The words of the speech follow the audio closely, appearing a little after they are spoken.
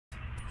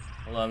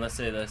Hold on, let's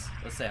say this.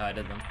 Let's say hi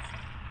to them.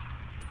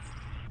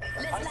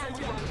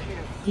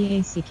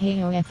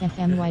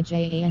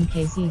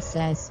 DACKOFFMYJANKZ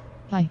says,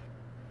 hi.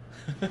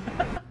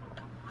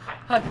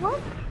 Hi.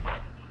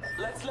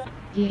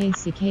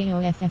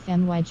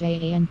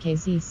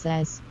 DACKOFFMYJANKZ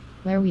says,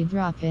 where we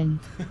droppin'?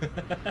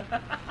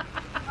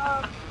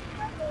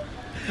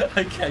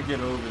 I can't get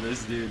over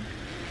this, dude.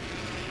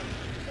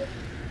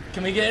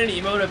 Can we get an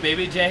emote of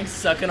Baby Jank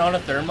sucking on a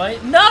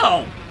thermite?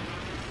 No!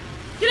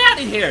 Get out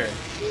of here!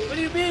 What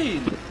do you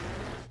mean?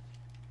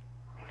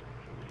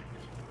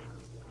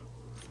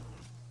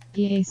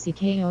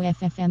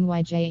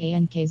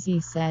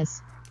 DACKOFFMYJANKZ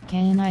says,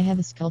 can I have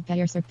a skull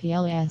piercer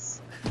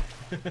PLS?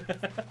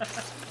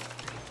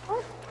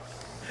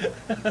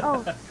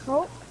 Oh,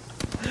 oh.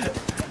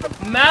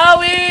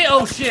 Maui!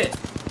 Oh shit!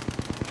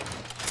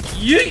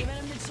 Yeet!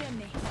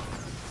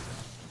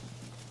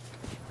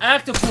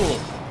 Act a fool!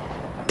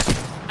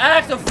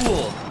 Act a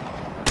fool!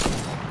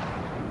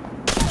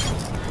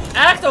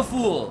 Act a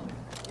fool!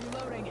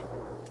 Reloading.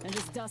 And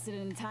just dusted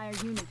an entire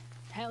unit.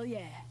 Hell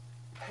yeah.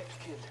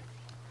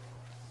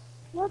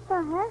 What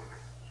the heck?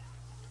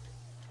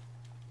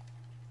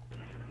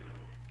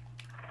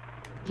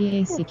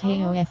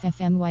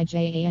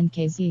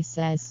 DACKOFFMYJANKZ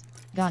says,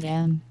 got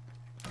him.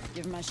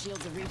 Give my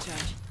shields a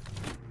recharge.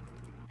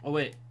 Oh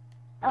wait.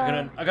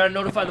 I gotta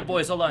notify the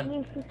boys, hold on.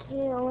 Let's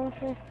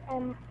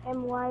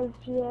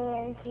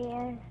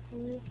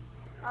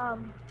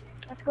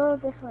go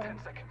this way.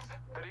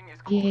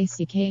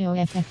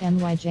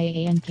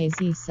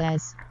 DACKOFFMYJANKZ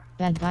says,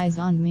 bad guys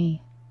on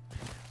me.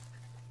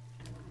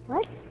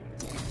 What?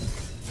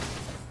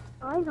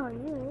 Eyes on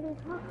you, what are you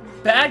talking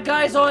about? Bad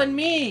guys on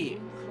me!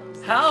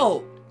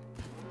 How?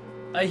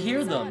 I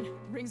hear them.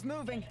 Rings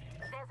moving.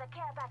 There's a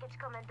care package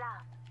coming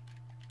down.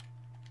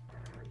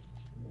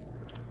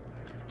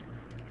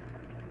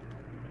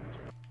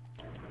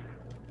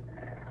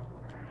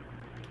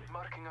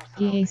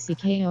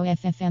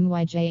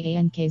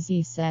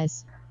 DACKOFFMYJANKZ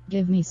says,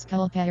 give me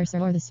skull piercer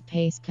or the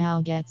space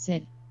cow gets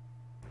it.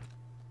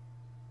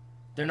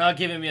 They're not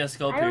giving me a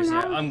skull piercer.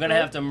 I'm gonna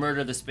have to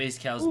murder the space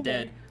cows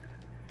dead.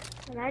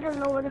 And I don't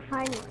know where to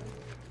find one.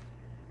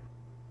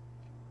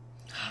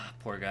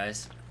 Poor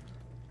guys.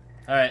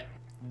 Alright.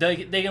 They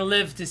can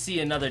live to see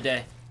another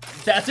day.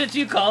 That's what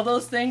you call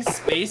those things?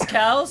 Space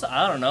cows?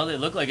 I don't know. They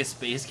look like a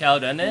space cow,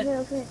 doesn't it?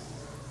 Okay.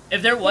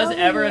 If there was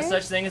ever a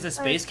such thing as a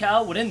space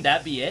cow, wouldn't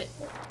that be it?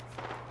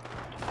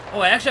 Oh,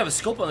 I actually have a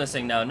scope on this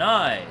thing now.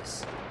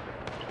 Nice.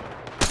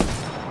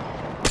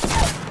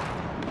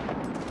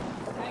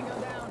 Tango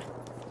down.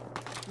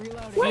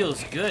 Reloading.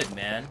 Feels good,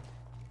 man.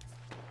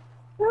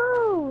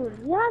 Dude,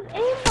 you have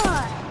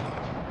aimbot.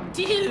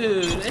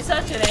 Dude, it's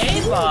such an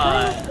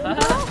aimbot. I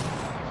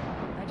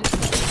just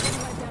got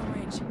right down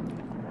range.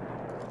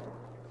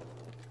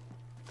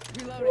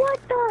 Reloading. What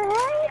the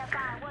heck?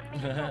 God, 1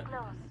 minute so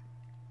close.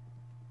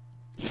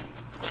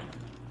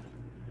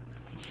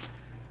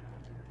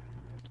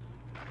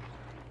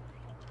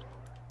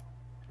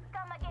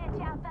 Come again,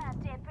 ciao,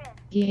 birthday prince.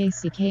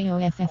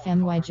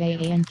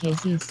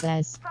 DACKOFFMYJANKZ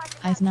says,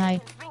 I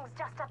snipe. Rings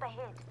just up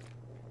ahead.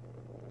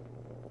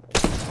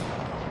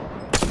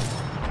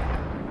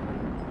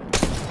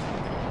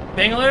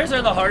 Banglers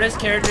are the hardest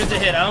characters to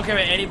hit. I don't care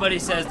what anybody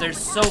says. They're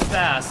so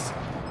fast.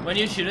 When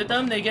you shoot at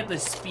them, they get the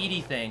speedy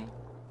thing.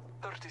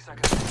 30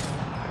 seconds.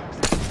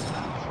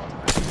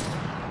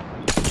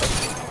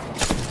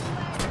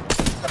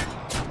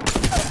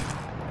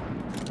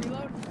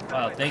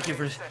 Wow, thank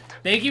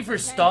you for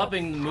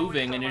stopping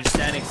moving and you're just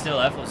standing still.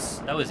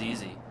 That was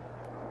easy.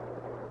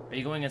 Are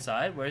you going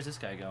inside? Where is this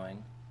guy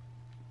going?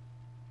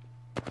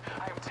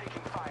 I am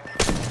taking fire.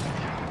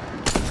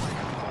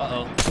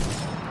 Uh-oh.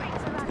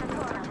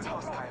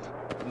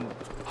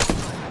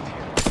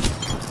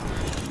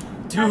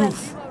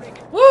 Doof.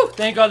 Woo!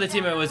 Thank God the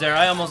teammate was there.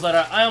 I almost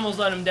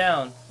let him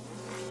down.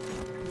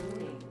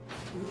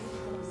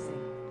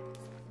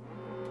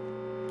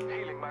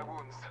 Healing my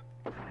wounds.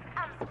 I'm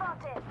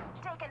spotted.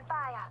 Taking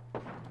fire.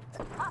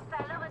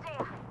 Hostile over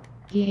there.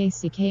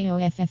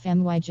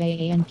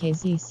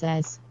 DACKOFFMYJANKZ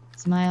says,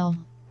 smile.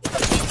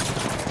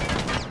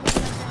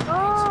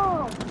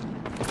 Oh!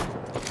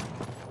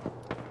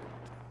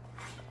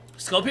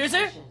 Skull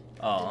piercer?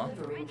 Aw.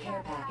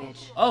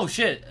 Oh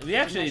shit.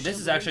 This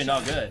is actually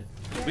not good.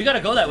 We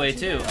gotta go that way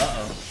too.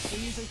 Uh-oh.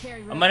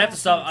 I might have to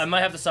stop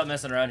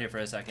messing around here for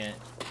a second.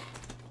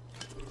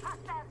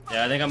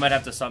 Yeah, I think I might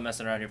have to stop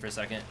messing around here for a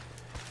second.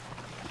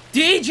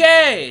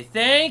 DJ!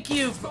 Thank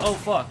you for, oh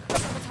fuck.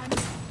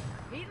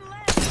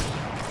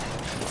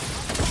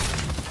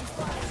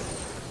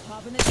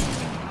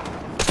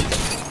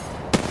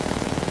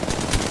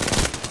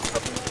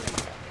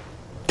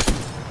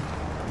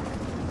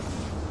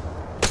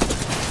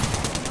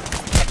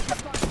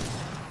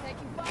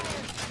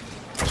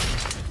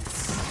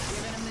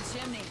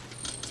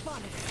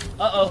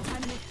 Uh-oh.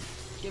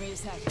 Give me a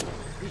sec.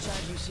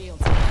 Recharging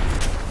shields.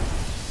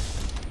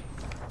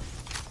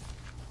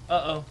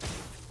 Uh-oh.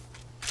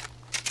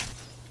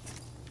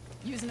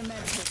 Using a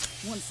med kit.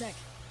 1 sec.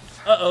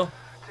 Uh-oh.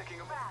 Taking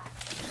a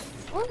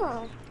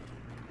Oh.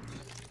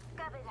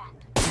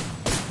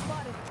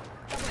 spotted.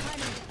 Double behind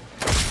me.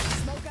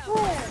 Smoke out.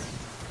 Where?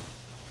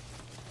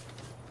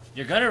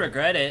 You're gonna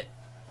regret it.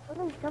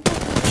 Wasn't double.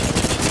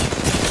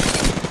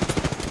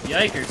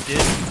 Yikers, dude.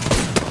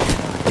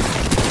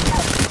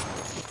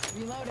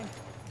 Reloading.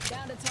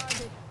 Down to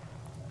target.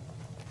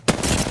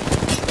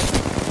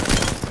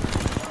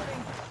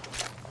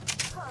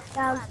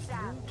 Down.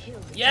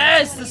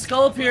 Yes, the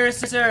skull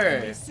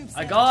piercer.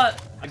 I got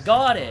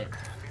it.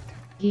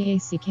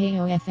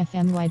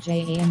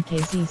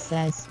 EACKOFFMYJANKZ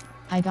says,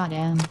 I got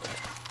M.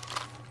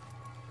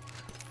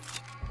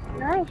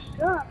 Nice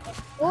shot.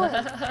 Boy.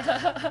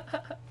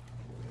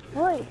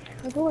 Boy,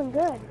 we're doing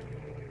good.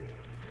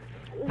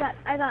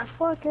 I got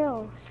 4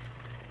 kills.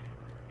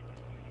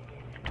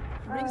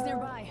 Rings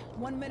nearby.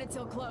 1 minute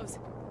till close.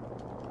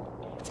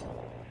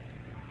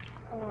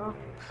 Oh.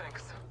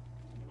 Thanks.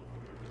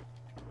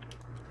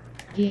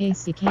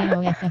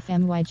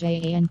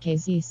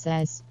 EACKOFFMYJANKZ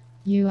says,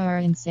 you are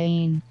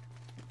insane.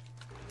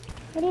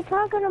 What are you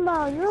talking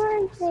about? You're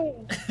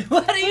insane.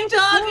 What are you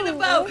talking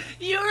about?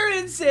 You're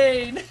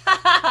insane.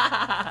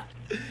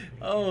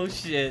 Oh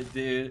shit,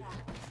 dude.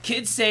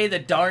 Kids say the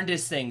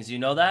darndest things, you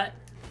know that?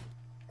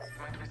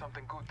 Might be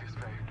something good this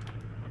way.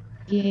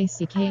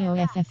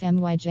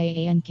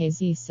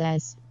 EACKOFFMYJANKZ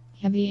says,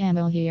 heavy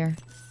ammo here.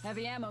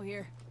 Heavy ammo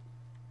here.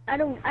 I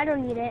don't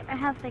need it. I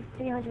have like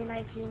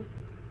 319.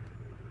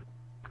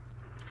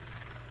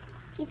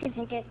 You can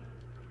take it.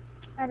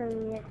 I don't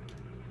need it.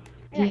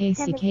 I got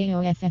 7.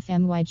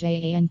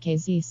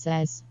 EACKOFFMYJANKZ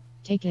says,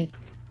 take it.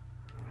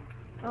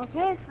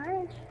 Okay,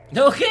 fine.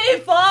 Okay,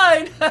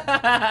 fine.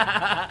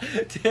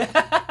 Thank you.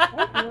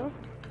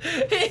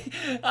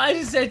 I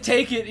just said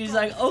take it. He's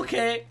like,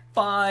 okay,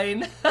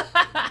 fine.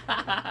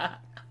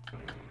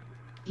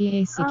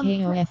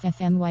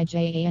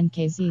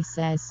 EACKOFFMYJANKZ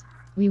says,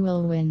 we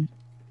will win.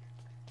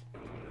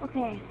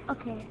 Okay.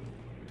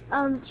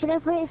 Should I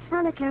play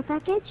Sound a Care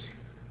Package?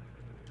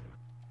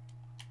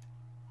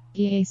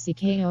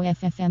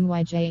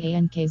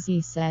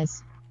 EACKOFFMYJANKZ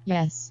says,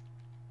 yes.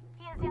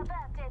 Here's your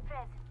birthday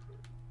present.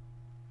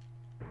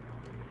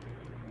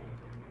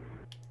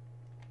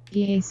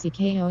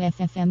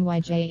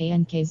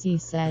 EACKOFFMYJANKZ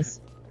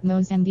says,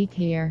 Mozambique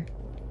here.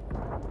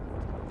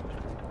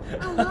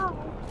 Oh no.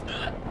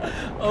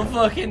 I'm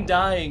fucking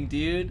dying,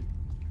 dude.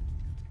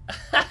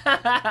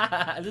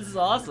 This is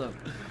awesome.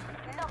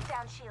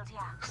 Lockdown shield here.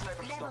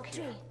 Sniper Level stock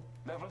 3. here.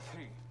 Level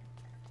 3.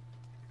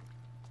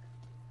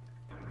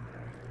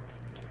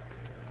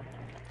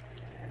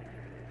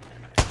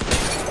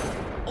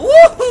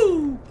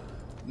 Woohoo!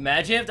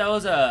 Imagine if that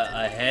was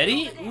a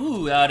heady.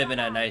 Ooh, that would have been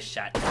a nice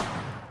shot. I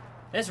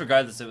guess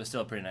regardless, it was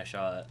still a pretty nice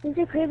shot. Use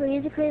your Kraber,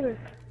 use your Kraber.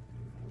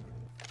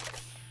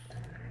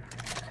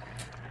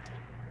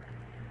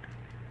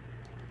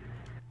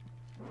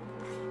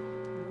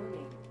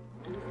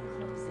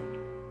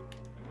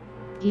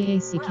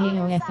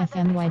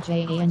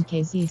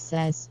 EACKOFFMYJANKZ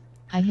says,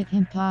 I hit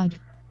him pog.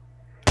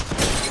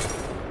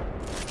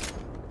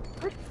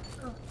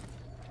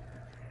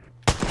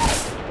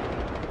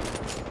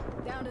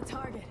 Down to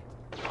target.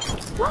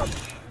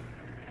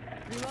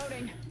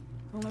 Reloading.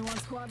 Only one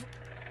squad.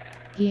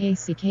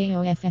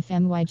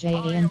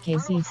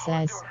 EACKOFFMYJANKZ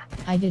says,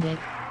 I did it.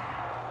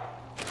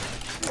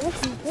 What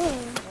are you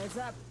doing? Heads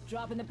up.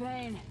 Dropping the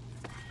pain.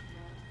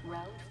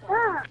 Ah!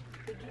 Oh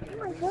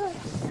my god.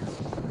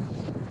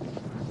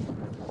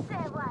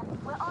 Say what?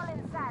 We're all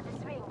inside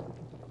this ring.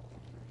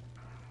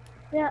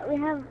 Yeah, we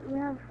have,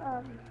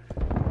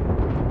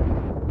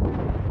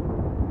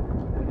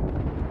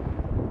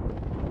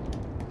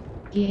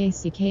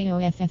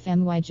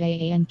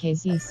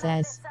 EACKOFFMYJANKZ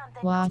says,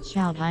 watch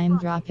out, I'm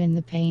dropping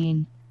the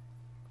pain.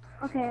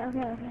 okay.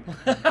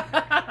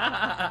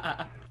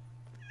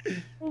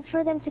 Wait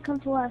for them to come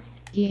to us.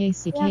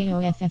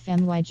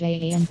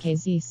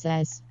 EACKOFFMYJANKZ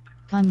says,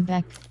 come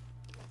back.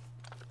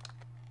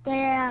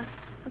 Yeah,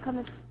 we're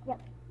coming. Yep.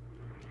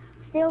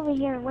 Stay over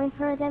here, wait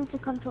for them to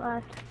come to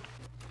us.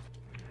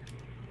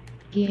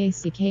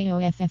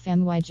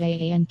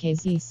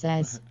 EACKOFFMYJANKZ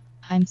says,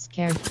 I'm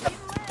scared.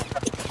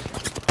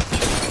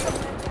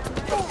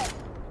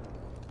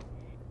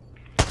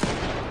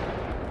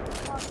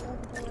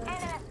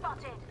 Enemy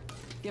spotted.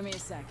 Give me a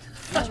sec.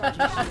 After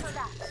that.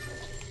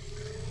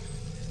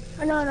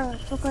 Oh no,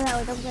 don't go that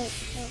way, don't go.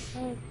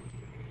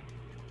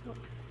 No.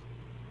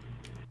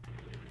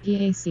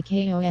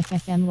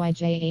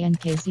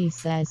 EACKOFFMYJANKZ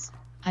says,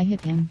 I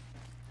hit him.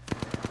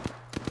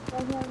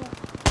 Yeah.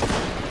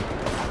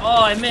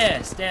 Oh, I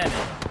missed. Damn it.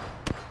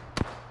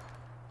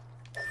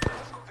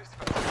 Let's go this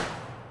way.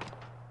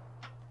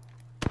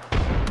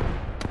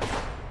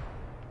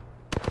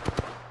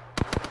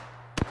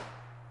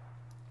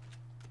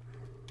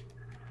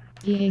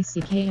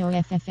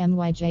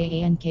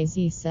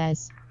 EACKOFFMYJANKZ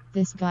says,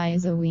 this guy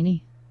is a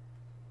weenie.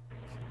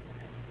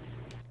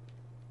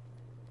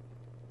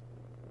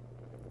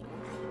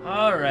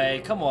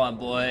 Alright, come on,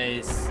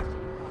 boys.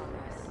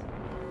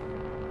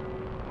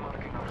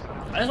 Marking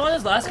ourselves. I just want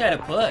this last guy to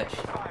push.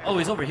 Oh,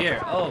 he's over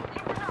here. Oh.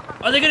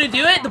 Are they gonna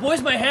do it? The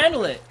boys might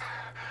handle it.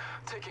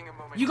 Taking a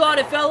moment. You got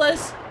it,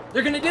 fellas.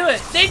 They're gonna do it.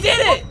 They did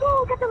it.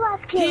 Oh, got the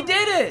last kill. He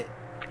did it.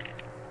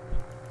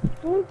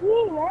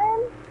 GG,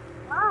 man.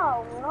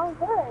 Wow, we're all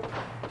good.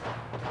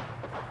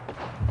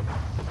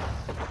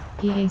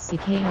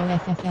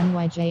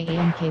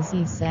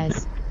 PACKOFFNYJAMKZ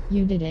says,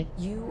 you did it.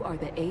 You are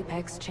the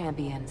Apex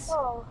champions.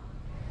 Oh,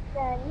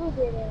 man, you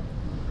did it.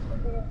 You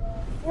did it,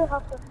 man. You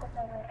helped us with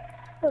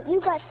that. So you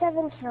got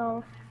 7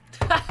 kills.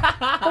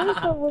 7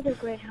 kills was a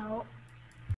great help.